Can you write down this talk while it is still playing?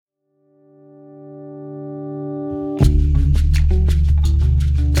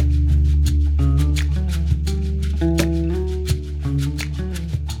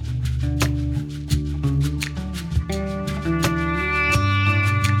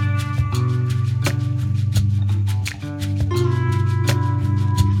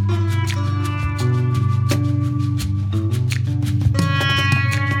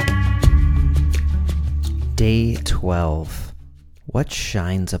12. What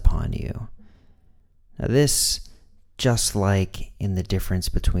shines upon you? Now this, just like in the difference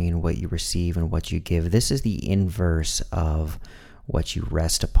between what you receive and what you give, this is the inverse of what you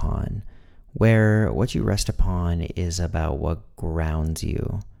rest upon, where what you rest upon is about what grounds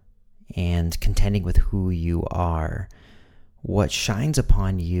you and contending with who you are. What shines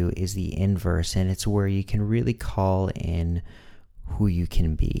upon you is the inverse, and it's where you can really call in who you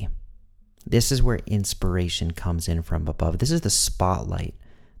can be. This is where inspiration comes in from above. This is the spotlight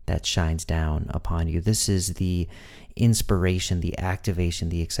that shines down upon you. This is the inspiration, the activation,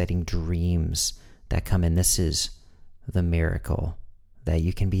 the exciting dreams that come in. This is the miracle that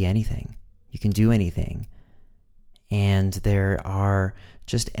you can be anything. You can do anything. And there are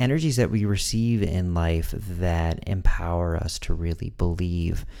just energies that we receive in life that empower us to really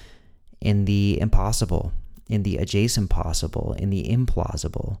believe in the impossible, in the adjacent possible, in the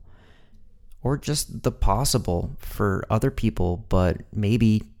implausible, or just the possible for other people, but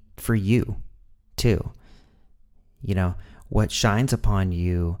maybe for you too. You know, what shines upon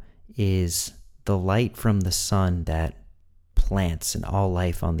you is the light from the sun that plants and all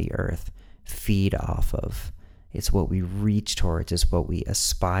life on the earth feed off of. It's what we reach towards. It's what we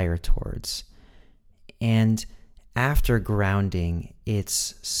aspire towards. And after grounding,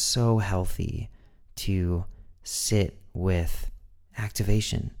 it's so healthy to sit with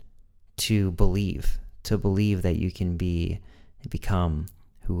activation, to believe that you can be and become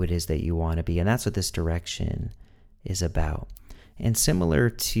who it is that you want to be. And that's what this direction is about. And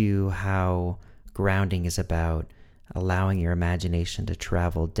similar to how grounding is about allowing your imagination to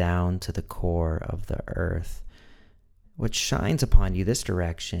travel down to the core of the earth, what shines upon you this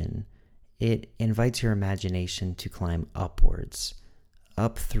direction, it invites your imagination to climb upwards,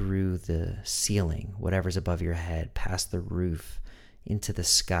 up through the ceiling, whatever's above your head, past the roof, into the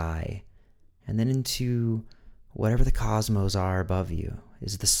sky, and then into whatever the cosmos are above you.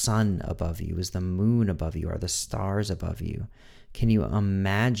 Is the sun above you? Is the moon above you? Are the stars above you? Can you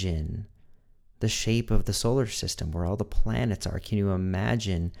imagine the shape of the solar system, where all the planets are? Can you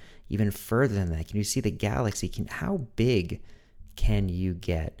imagine even further than that? Can you see the galaxy? How big can you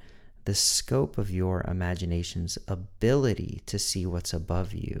get? The scope of your imagination's ability to see what's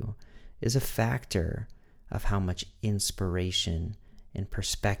above you is a factor of how much inspiration and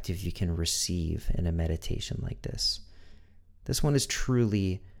perspective you can receive in a meditation like this. This one is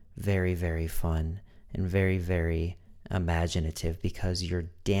truly very, very fun and very, very imaginative because you're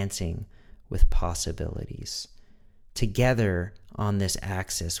dancing with possibilities. Together on this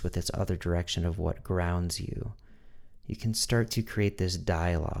axis with its other direction of what grounds you, you can start to create this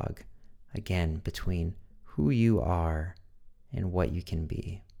dialogue, again, between who you are and what you can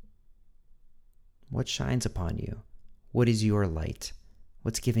be. What shines upon you? What is your light?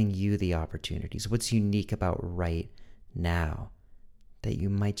 What's giving you the opportunities? What's unique about right now that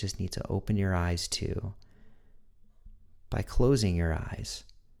you might just need to open your eyes to by closing your eyes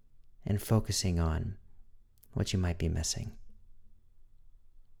and focusing on what you might be missing?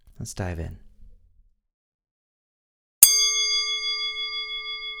 Let's dive in.